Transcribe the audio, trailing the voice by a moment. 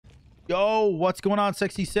Yo, what's going on,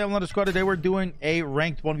 Sexy Sam? Let us go. Today we're doing a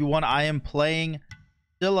ranked 1v1. I am playing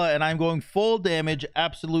Scylla, and I'm going full damage,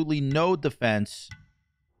 absolutely no defense.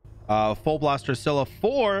 Full blaster Scylla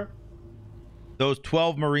for those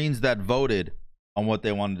 12 Marines that voted on what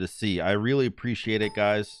they wanted to see. I really appreciate it,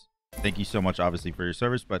 guys. Thank you so much, obviously, for your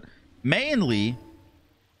service, but mainly,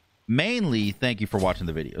 thank you for watching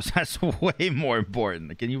the videos. That's way more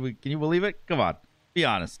important. Can you believe it? Come on, be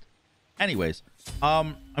honest. Anyways,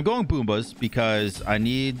 I'm going Boombas because I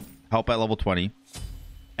need help at level 20,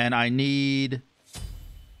 and I need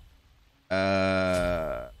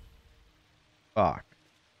fuck.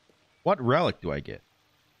 What relic do I get?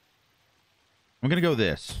 I'm gonna go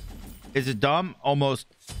this. Is it dumb?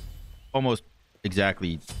 Almost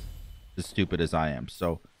exactly as stupid as I am.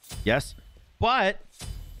 So yes, but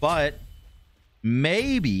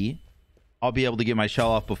maybe I'll be able to get my shell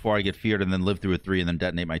off before I get feared and then live through a 3 and then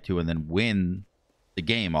detonate my 2 and then win the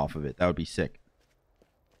game off of it. That would be sick.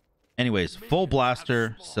 Anyways, full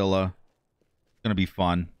blaster Scylla. Gonna be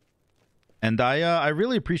fun. And I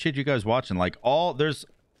really appreciate you guys watching. Like, there's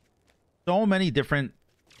so many different,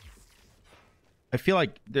 I feel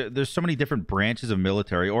like there's so many different branches of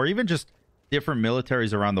military, or even just different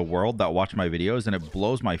militaries around the world that watch my videos, and it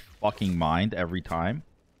blows my fucking mind every time.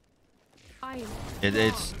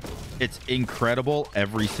 It's incredible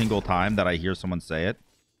every single time that I hear someone say it.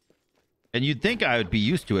 And you'd think I would be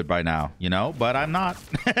used to it by now, you know, but I'm not.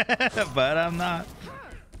 But I'm not.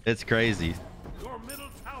 It's crazy.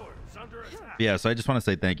 Yeah, so I just want to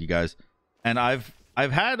say thank you, guys. And I've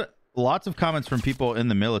had lots of comments from people in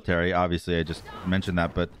the military. Obviously, I just mentioned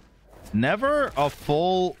that, but never a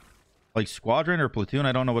full like squadron or platoon,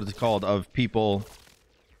 I don't know what it's called, of people.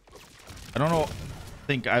 I don't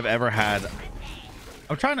think I've ever had.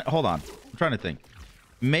 I'm trying to think.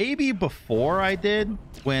 Maybe before I did,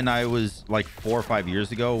 when I was like 4 or 5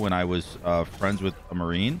 years ago, when I was friends with a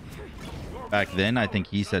Marine. Back then, I think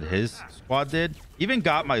he said his squad did. Even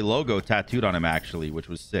got my logo tattooed on him, actually, which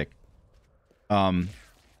was sick. But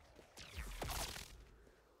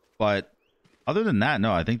other than that,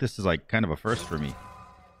 no, I think this is like kind of a first for me.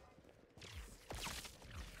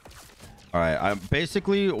 All right,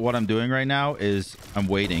 basically what I'm doing right now is I'm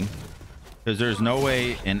waiting, because there's no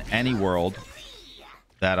way in any world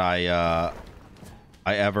that I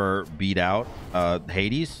ever beat out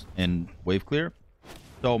Hades in wave clear.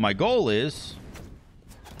 So my goal is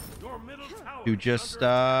to just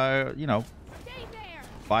you know,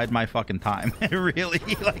 bide my fucking time. Really,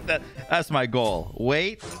 like that. That's my goal.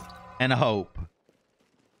 Wait and hope.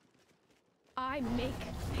 I make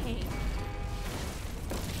pain.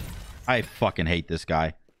 I fucking hate this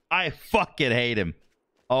guy. I fucking hate him.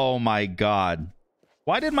 Oh my god.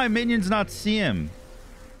 Why did my minions not see him?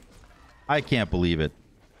 I can't believe it.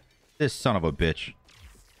 This son of a bitch.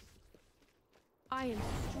 I am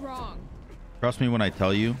strong. Trust me when I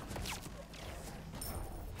tell you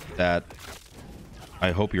that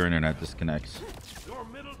I hope your internet disconnects. Your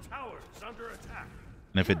middle tower is under attack.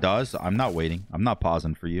 And if it does, I'm not waiting. I'm not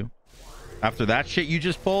pausing for you. After that shit you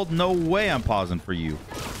just pulled, no way I'm pausing for you.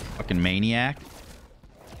 Fucking maniac.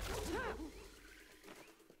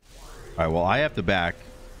 All right, well, I have to back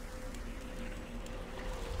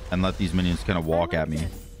and let these minions kind of walk at me.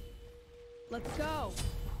 Let's go.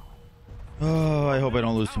 Oh, I hope I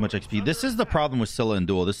don't lose too much XP. This is the problem with Scylla in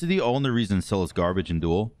Duel. This is the only reason Scylla's garbage in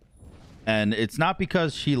Duel. And it's not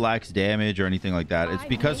because she lacks damage or anything like that. It's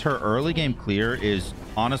because her early game clear is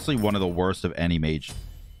honestly one of the worst of any mage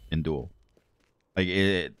in Duel. Like,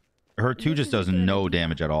 her 2 just does no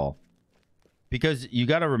damage at all. Because you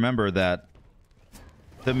got to remember that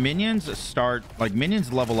the minions start, like,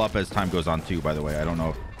 minions level up as time goes on too, by the way. I don't know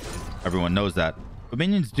if everyone knows that. But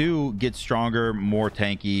minions do get stronger, more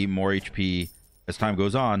tanky, more HP as time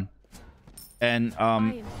goes on. And I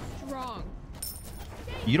am strong.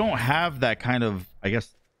 you don't have that kind of, I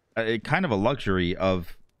guess, kind of a luxury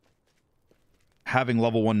of having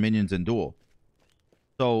level 1 minions in Duel.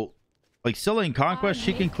 So, like, Scylla in Conquest,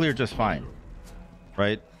 she can clear just fine,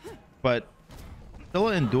 right? But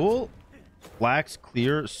Scylla in Duel lacks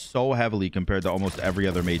clear so heavily compared to almost every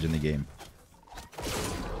other mage in the game.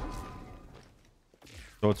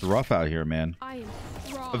 So it's rough out here, man.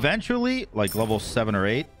 Eventually, like level 7 or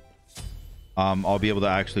 8, I'll be able to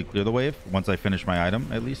actually clear the wave once I finish my item,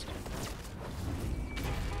 at least.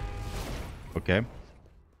 Okay.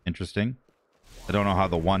 Interesting. I don't know how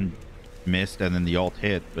the one missed and then the ult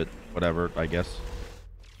hit, but whatever, I guess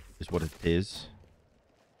is what it is.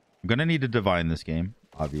 I'm gonna need to divine this game,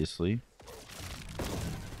 obviously.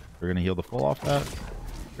 We're gonna heal the full off that.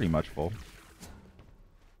 Pretty much full.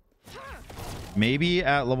 Maybe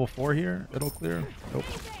at level 4 here it'll clear. Nope.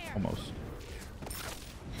 Almost.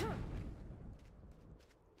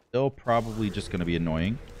 Still probably just going to be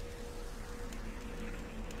annoying.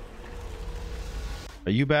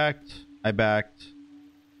 Are you backed? I backed.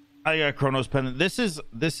 I got Chronos Pendant. This is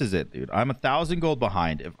it, dude. I'm 1,000 gold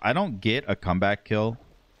behind. If I don't get a comeback kill,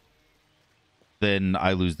 then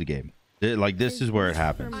I lose the game. Like, this is where it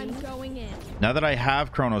happens. I'm going in. Now that I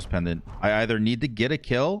have Chronos Pendant, I either need to get a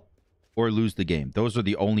kill or lose the game. Those are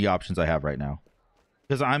the only options I have right now.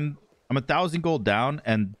 Because I'm 1,000 gold down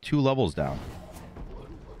and 2 levels down.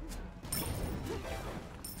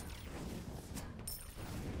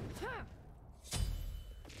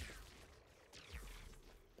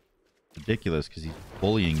 Ridiculous, because he's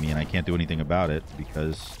bullying me and I can't do anything about it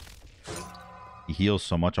because he heals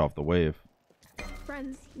so much off the wave.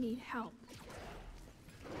 Friends need help.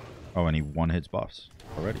 Oh, and he one-hits buffs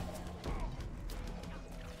already.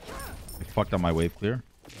 I fucked up my wave clear.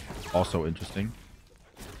 Also interesting.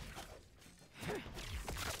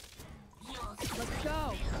 Let's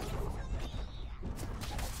go.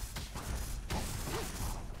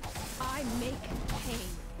 I make pain.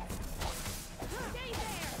 Stay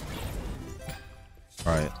there.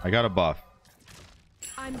 All right, I got a buff.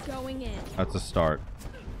 I'm going in. That's a start.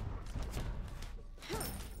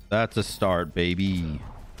 That's a start, baby.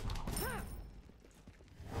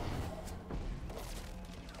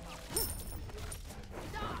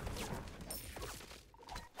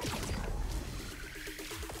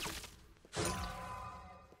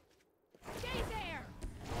 Stay there.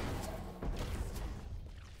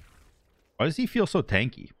 Why does he feel so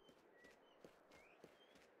tanky?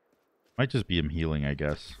 Might just be him healing, I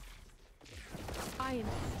guess. I am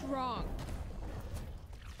strong.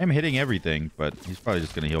 I'm hitting everything, but he's probably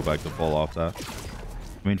just going to heal back to full off that.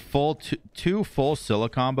 I mean, two full Scylla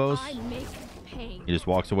combos. I make pain. He just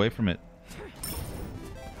walks away from it.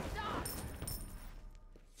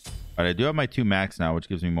 Alright, I do have my 2 max now, which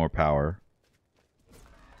gives me more power.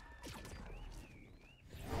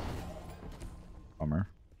 Bummer.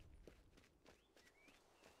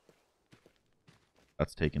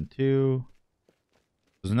 That's taken 2.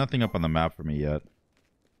 There's nothing up on the map for me yet.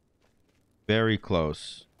 Very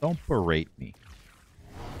close. Don't berate me.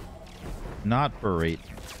 Not berate me.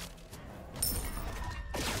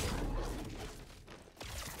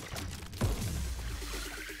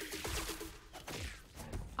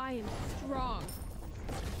 I am strong.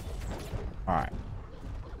 Alright.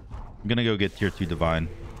 I'm gonna go get tier 2 divine.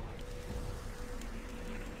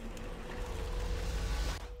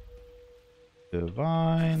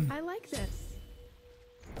 Divine. I like this.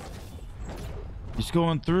 Just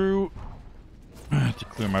going through to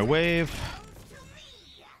clear my wave.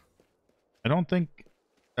 I don't think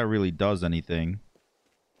that really does anything.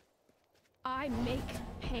 I make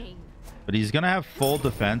pain. But he's going to have full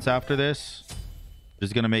defense after this. This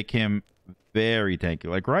is going to make him very tanky.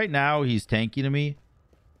 Like right now, he's tanky to me.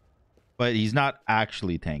 But he's not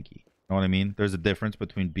actually tanky. You know what I mean? There's a difference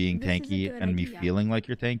between being This is a tanky good and me idea. feeling like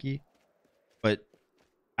you're tanky. But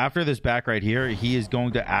after this back right here, he is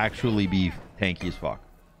going to actually be tanky as fuck.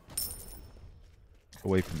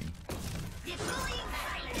 Away from me.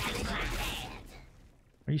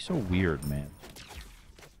 Are you so weird, man?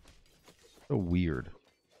 So weird.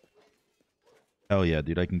 Hell yeah,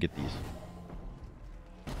 dude. I can get these.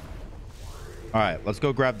 Alright, let's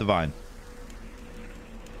go grab Divine.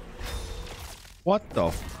 What the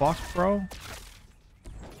fuck, bro?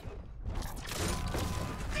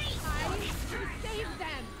 Save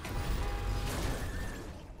them.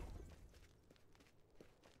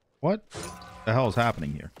 What the hell is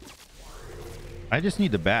happening here? I just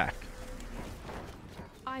need to back.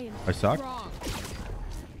 I am I suck? strong.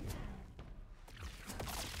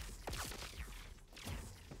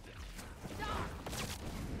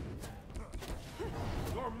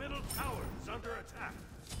 Your middle tower is under attack.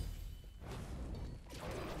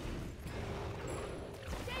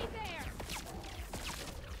 Stay there.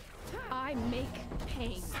 I make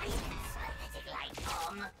pain.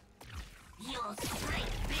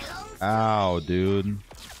 Ow, dude.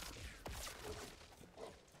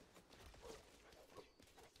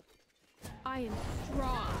 I am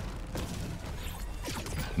strong.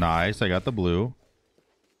 Nice. I got the blue.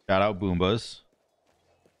 Shout out Boombas.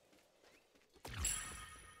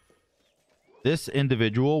 This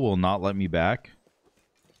individual will not let me back.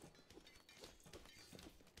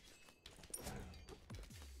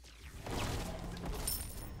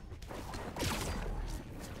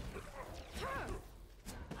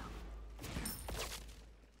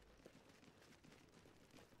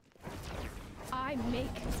 I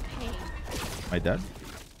make pain. Am I dead?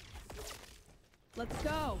 Let's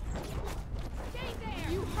go. Stay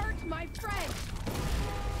there. You hurt my friend.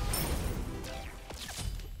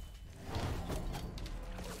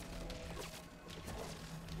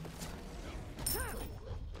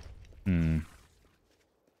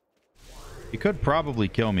 He could probably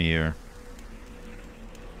kill me here.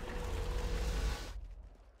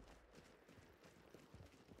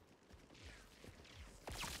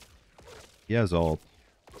 He has ult.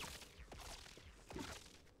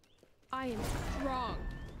 I am strong.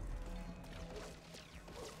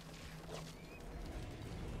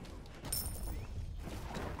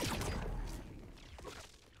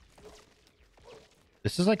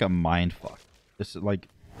 This is like a mind fuck. This is like...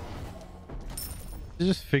 This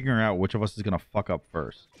is just figuring out which of us is going to fuck up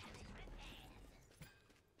first.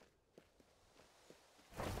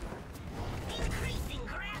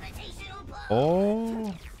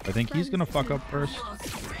 Oh, I think he's going to fuck up first.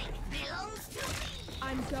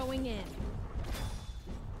 I'm going in.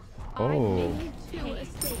 Oh. I need to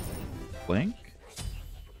escape. Blink?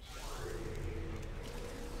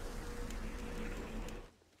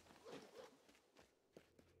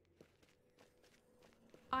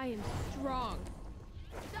 I am strong.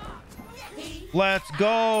 Let's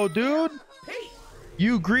go, dude.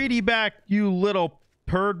 You greedy back, you little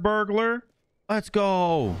turd burglar. Let's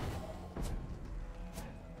go.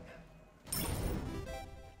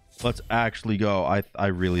 Let's actually go. I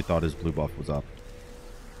really thought his blue buff was up.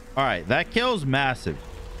 All right, that kill's massive.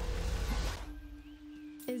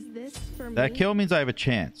 Is this for me? That kill means I have a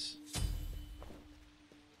chance.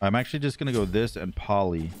 I'm actually just gonna go this and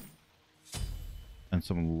poly and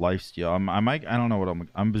some lifesteal. I don't know what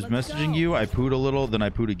I'm just messaging you. I pooed a little, then I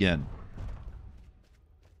pooed again.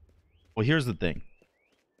 Well, here's the thing.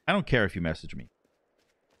 I don't care if you message me.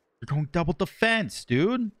 You're going double defense,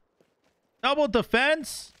 dude. Double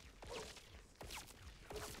defense.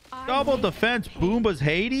 Double defense. Boomba's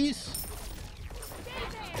Hades.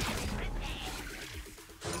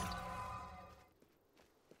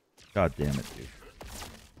 God damn it, dude.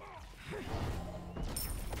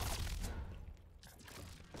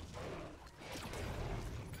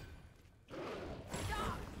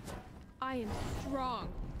 I am strong.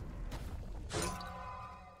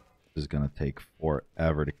 This is gonna take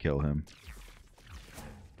forever to kill him.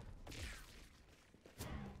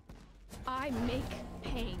 I make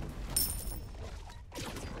pain.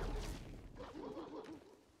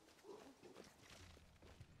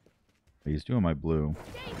 He's doing my blue.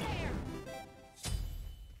 Stay there.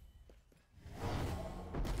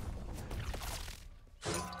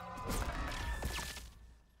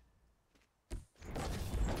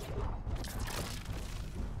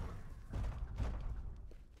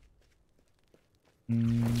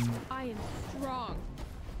 I am strong.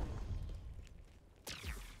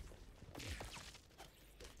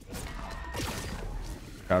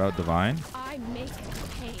 Shout out Divine. I make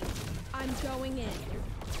pain. I'm going in.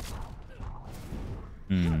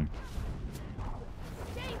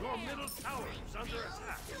 Your middle tower is under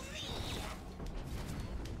attack.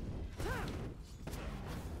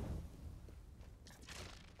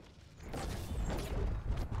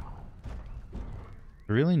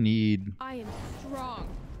 I really need... I am strong.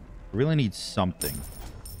 I really need something.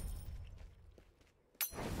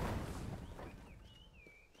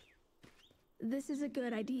 This is a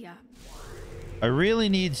good idea. I really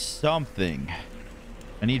need something.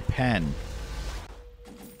 I need pen.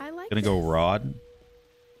 I like Gonna go Rod.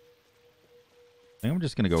 I think I'm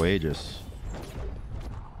just gonna go Aegis.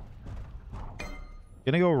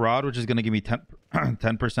 Gonna go Rod, which is gonna give me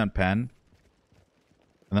 10% pen.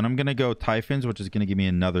 And then I'm gonna go Typhons, which is gonna give me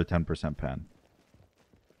another 10% pen.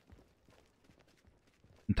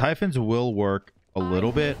 And Typhons will work a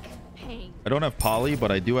little bit. pain. I don't have poly,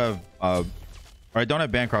 but I do have or I don't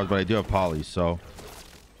have Bancroft, but I do have poly, so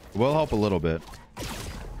it will help a little bit.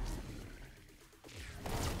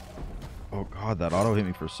 Oh god, that auto hit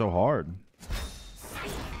me for so hard.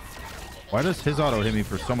 Why does his auto hit me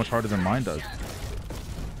for so much harder than mine does?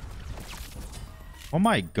 Oh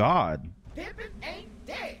my god.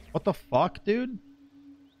 What the fuck, dude?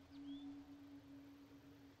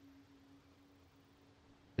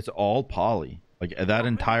 It's all poly. Like, that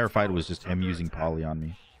entire fight was just him using poly on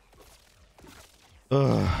me.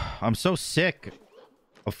 Ugh, I'm so sick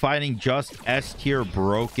of fighting just S tier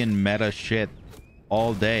broken meta shit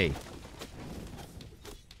all day.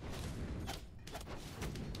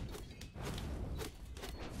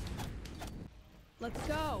 Let's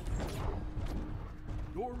go.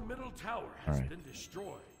 Your middle tower has All right. been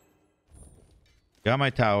destroyed. Got my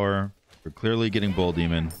tower. We're clearly getting Bull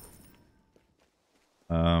Demon.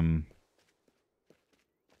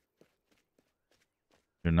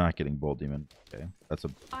 You're not getting Bull Demon. Okay. That's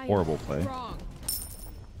a horrible play.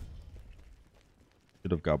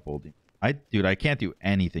 Should have got Bull Demon. Dude, I can't do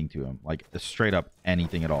anything to him. Like, straight up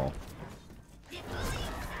anything at all.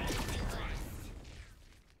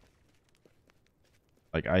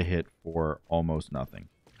 Like, I hit for almost nothing.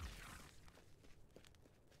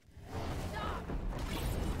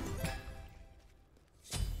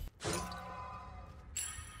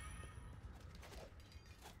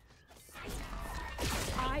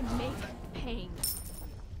 I make pain.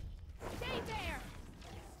 Stay there.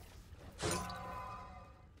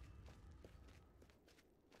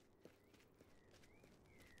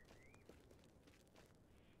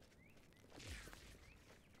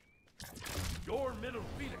 Your middle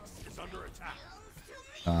phoenix is under attack.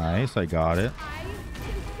 Nice, I got it. I can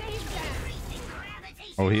save them.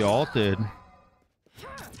 Oh, he ulted.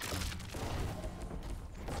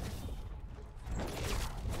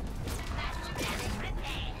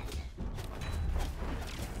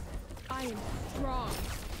 I am strong.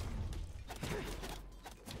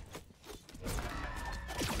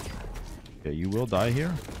 Okay, you will die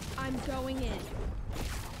here. I'm going in.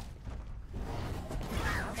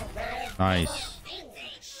 Nice.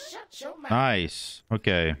 Nice.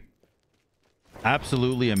 Okay.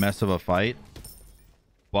 Absolutely a mess of a fight.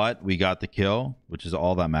 But we got the kill, which is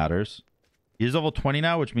all that matters. He's level 20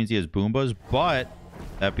 now, which means he has Boombas. But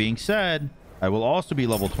that being said, I will also be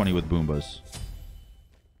level 20 with Boombas.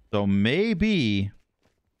 So maybe...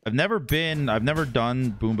 I've never done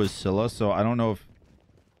Boomba's Scylla, so I don't know if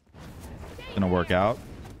it's going to work out.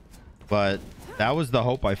 But that was the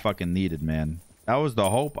hope I fucking needed, man. That was the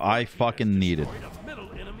hope I fucking needed.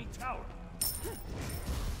 Middle enemy tower.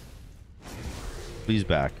 Please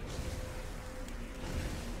back.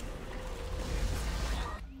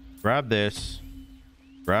 Grab this.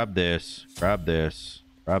 Grab this. Grab this.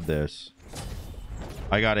 Grab this.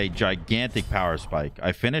 I got a gigantic power spike.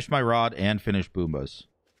 I finished my rod and finished Boombas.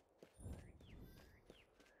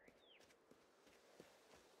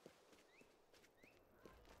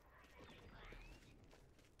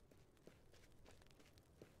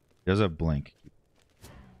 He does have blink.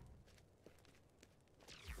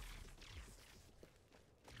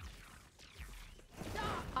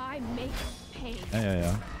 I make pain.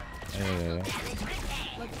 Yeah.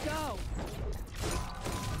 Let's go.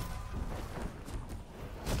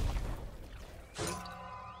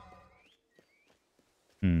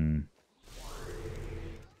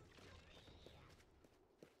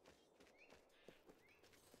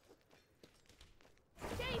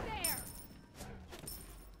 Stay there.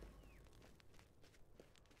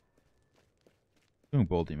 Doing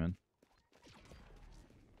Bull Demon.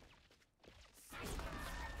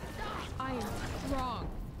 I am strong.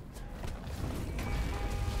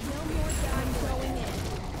 No more I'm going in.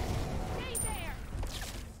 Stay there.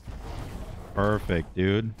 Perfect,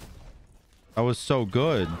 dude. That was so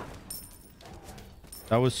good.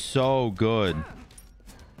 That was so good.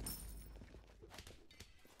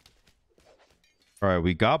 All right,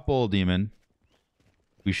 we got Bull Demon.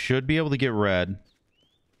 We should be able to get red.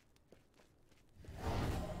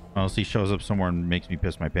 Unless he shows up somewhere and makes me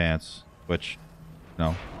piss my pants. Which,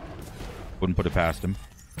 no. Wouldn't put it past him.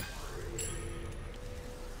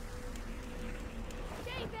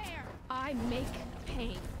 Stay there. I make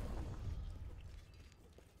pain.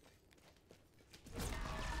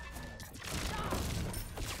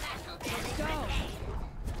 Let's go.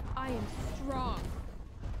 I am strong.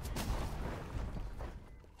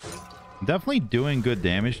 I'm definitely doing good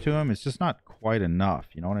damage to him. It's just not quite enough.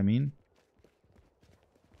 You know what I mean?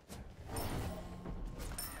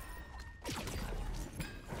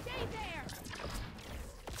 Stay there.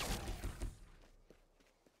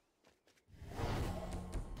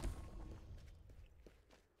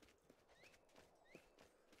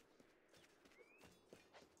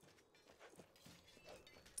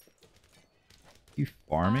 You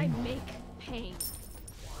farming? I make pain.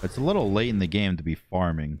 It's a little late in the game to be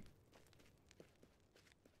farming.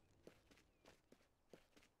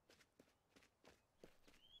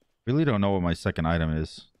 Really don't know what my second item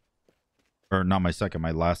is. Or not my second,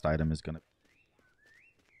 my last item is gonna be.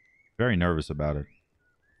 Very nervous about it.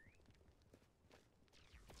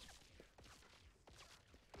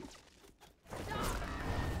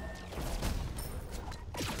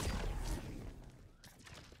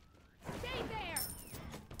 Stay there.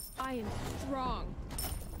 I am strong.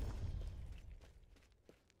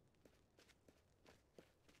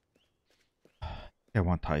 I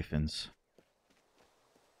want Typhons.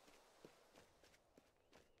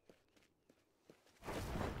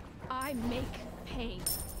 I make pain.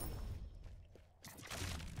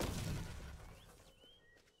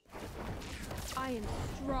 I am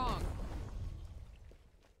strong.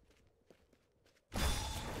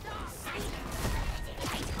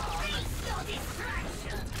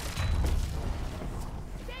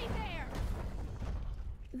 Stay there.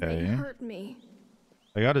 They Okay. hurt me.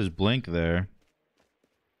 I got his blink there.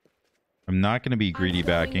 I'm not going to be greedy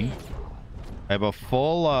backing. I have a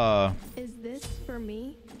full Is this for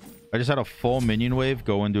me? I just had a full minion wave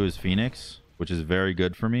go into his Phoenix, which is very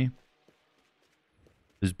good for me.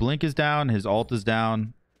 His blink is down, his ult is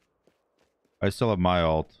down. I still have my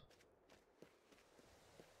ult.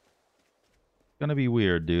 It's gonna be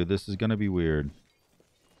weird, dude. This is gonna be weird.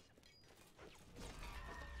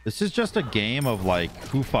 This is just a game of like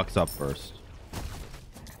who fucks up first.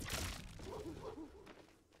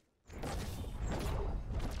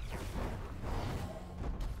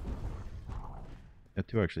 Got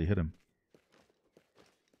to actually hit him.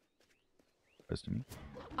 Nice to me.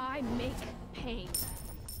 I make pain.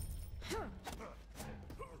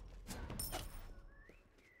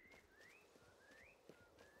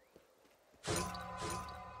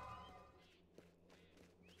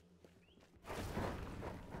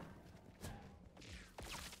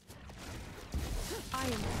 I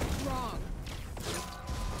am strong.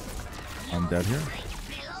 I'm dead here.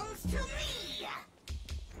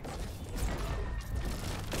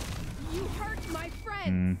 You hurt my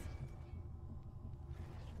friend.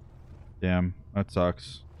 Damn, that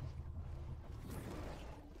sucks.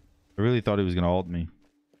 I really thought he was gonna ult me.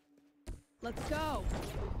 Let's go.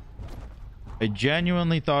 I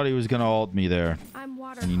genuinely thought he was gonna ult me there, I'm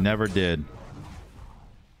water. and he never did.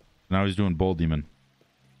 Now he's doing Bull Demon.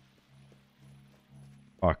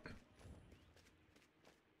 Fuck.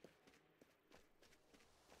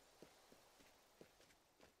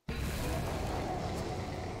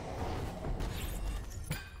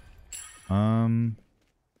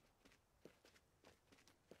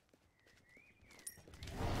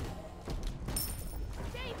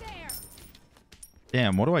 Stay there.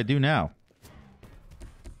 Damn, what do I do now?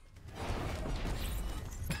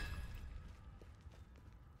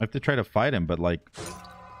 I have to try to fight him, but like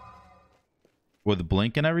with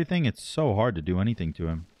blink and everything, it's so hard to do anything to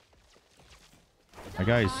him. That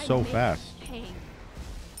guy is so fast. Pain.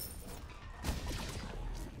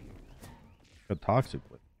 Got toxic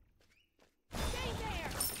with. Stay there.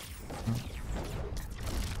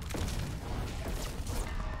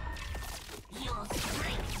 Your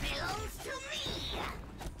strength belongs to me.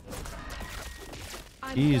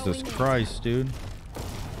 I'm Jesus going in. Christ, dude.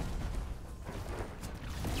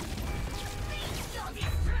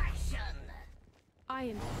 I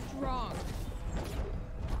am strong.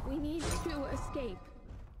 We need to escape.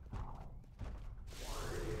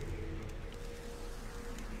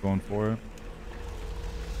 Going for it.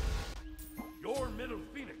 Your middle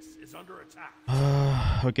Phoenix is under attack.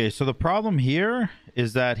 Okay, so the problem here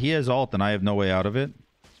is that he has ult and I have no way out of it.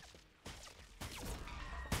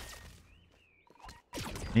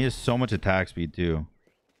 He has so much attack speed too.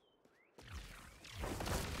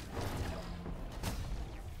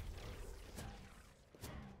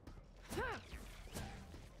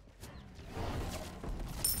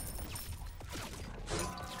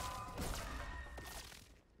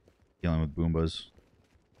 Dealing with Boombas.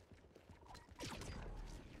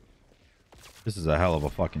 This is a hell of a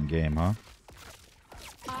fucking game, huh?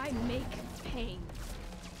 I make pain.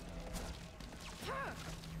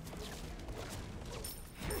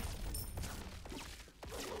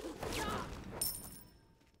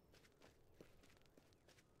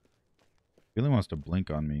 Really wants to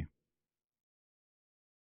blink on me.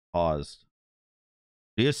 Paused.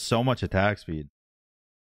 He has so much attack speed.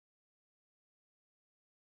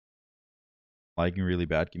 Lagging really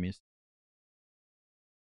bad. Give me a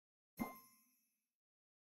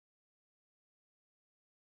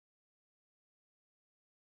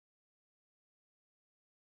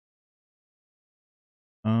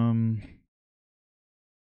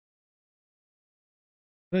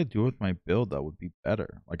what did I do with my build that would be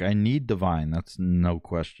better? Like, I need Divine. That's no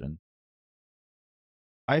question.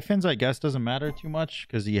 Hyphens, I guess, doesn't matter too much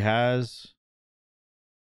because he has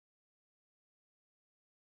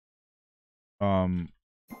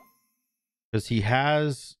because he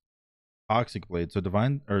has Toxic Blade, so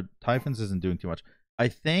Divine or Typhons isn't doing too much. I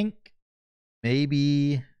think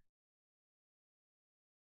maybe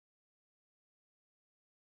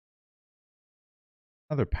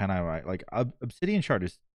another pen I might like. Obsidian Shard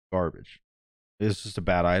is garbage. It's just a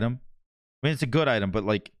bad item. I mean, it's a good item, but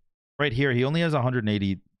like right here, he only has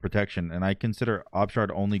 180 protection, and I consider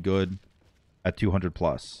Obshard only good at 200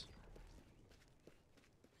 plus.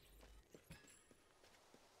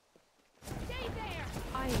 Stay there.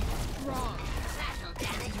 I am strong. Special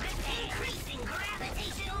damage with increasing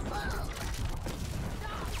gravitational pull.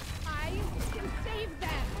 Stop. I can save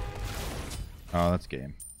them. Oh, that's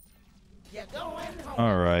game.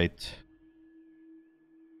 All right.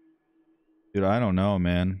 Dude, I don't know,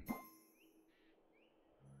 man.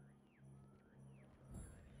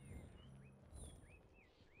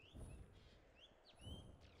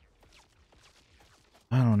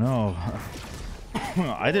 I don't know.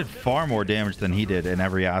 I did far more damage than he did in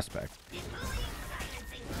every aspect.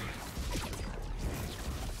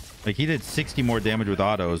 Like, he did 60 more damage with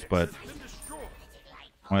autos, but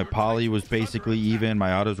my poly was basically even.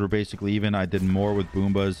 My autos were basically even. I did more with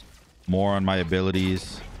Boombas, more on my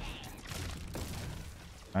abilities.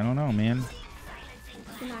 I don't know, man.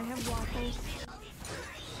 Can I have waffles?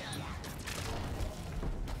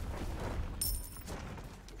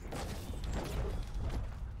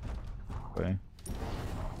 Okay.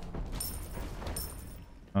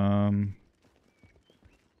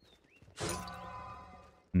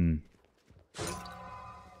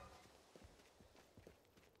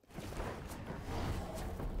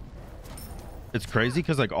 It's crazy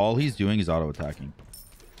because like all he's doing is auto attacking.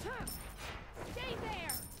 Stay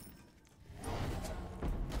there.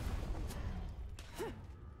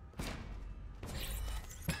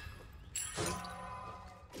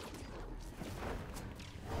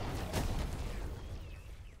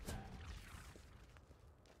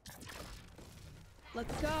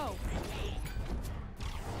 Let's go.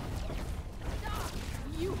 Stop.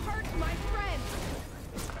 You hurt my friend.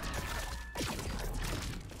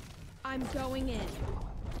 I'm going in.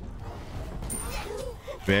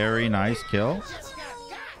 Very nice kill.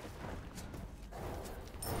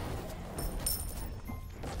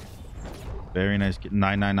 Very nice.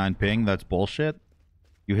 999 ping. That's bullshit.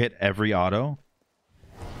 You hit every auto.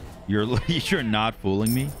 You're not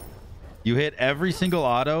fooling me. You hit every single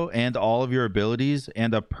auto and all of your abilities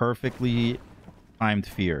and a perfectly timed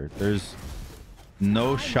fear. There's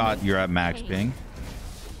no shot you're at max ping.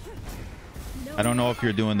 I don't know if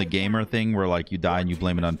you're doing the gamer thing where like you die and you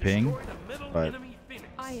blame it on ping, but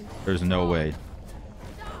there's no way.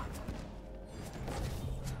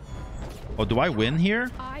 Oh, do I win here?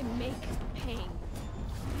 I make pain.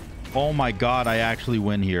 Oh my god, I actually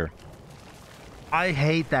win here. I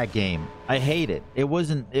hate that game. I hate it. It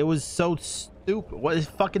was so stupid. What is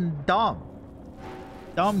fucking dumb?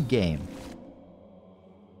 Dumb game.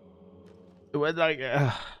 It was like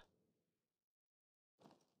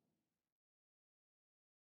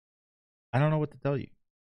I don't know what to tell you.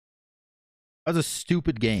 That was a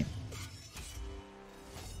stupid game.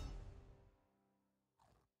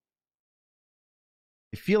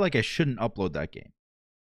 I feel like I shouldn't upload that game.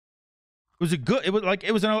 It was a good. It was like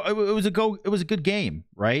it was a good game,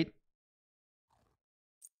 right?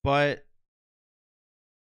 But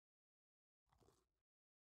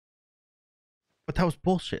that was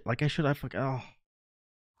bullshit. Like I should have like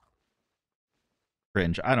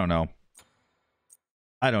cringe. I don't know.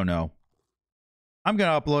 I don't know. I'm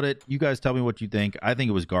gonna upload it. You guys tell me what you think. I think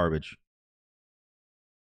it was garbage,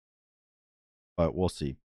 but we'll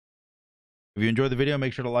see. If you enjoyed the video,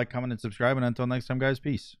 make sure to like, comment, and subscribe. And until next time, guys,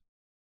 peace.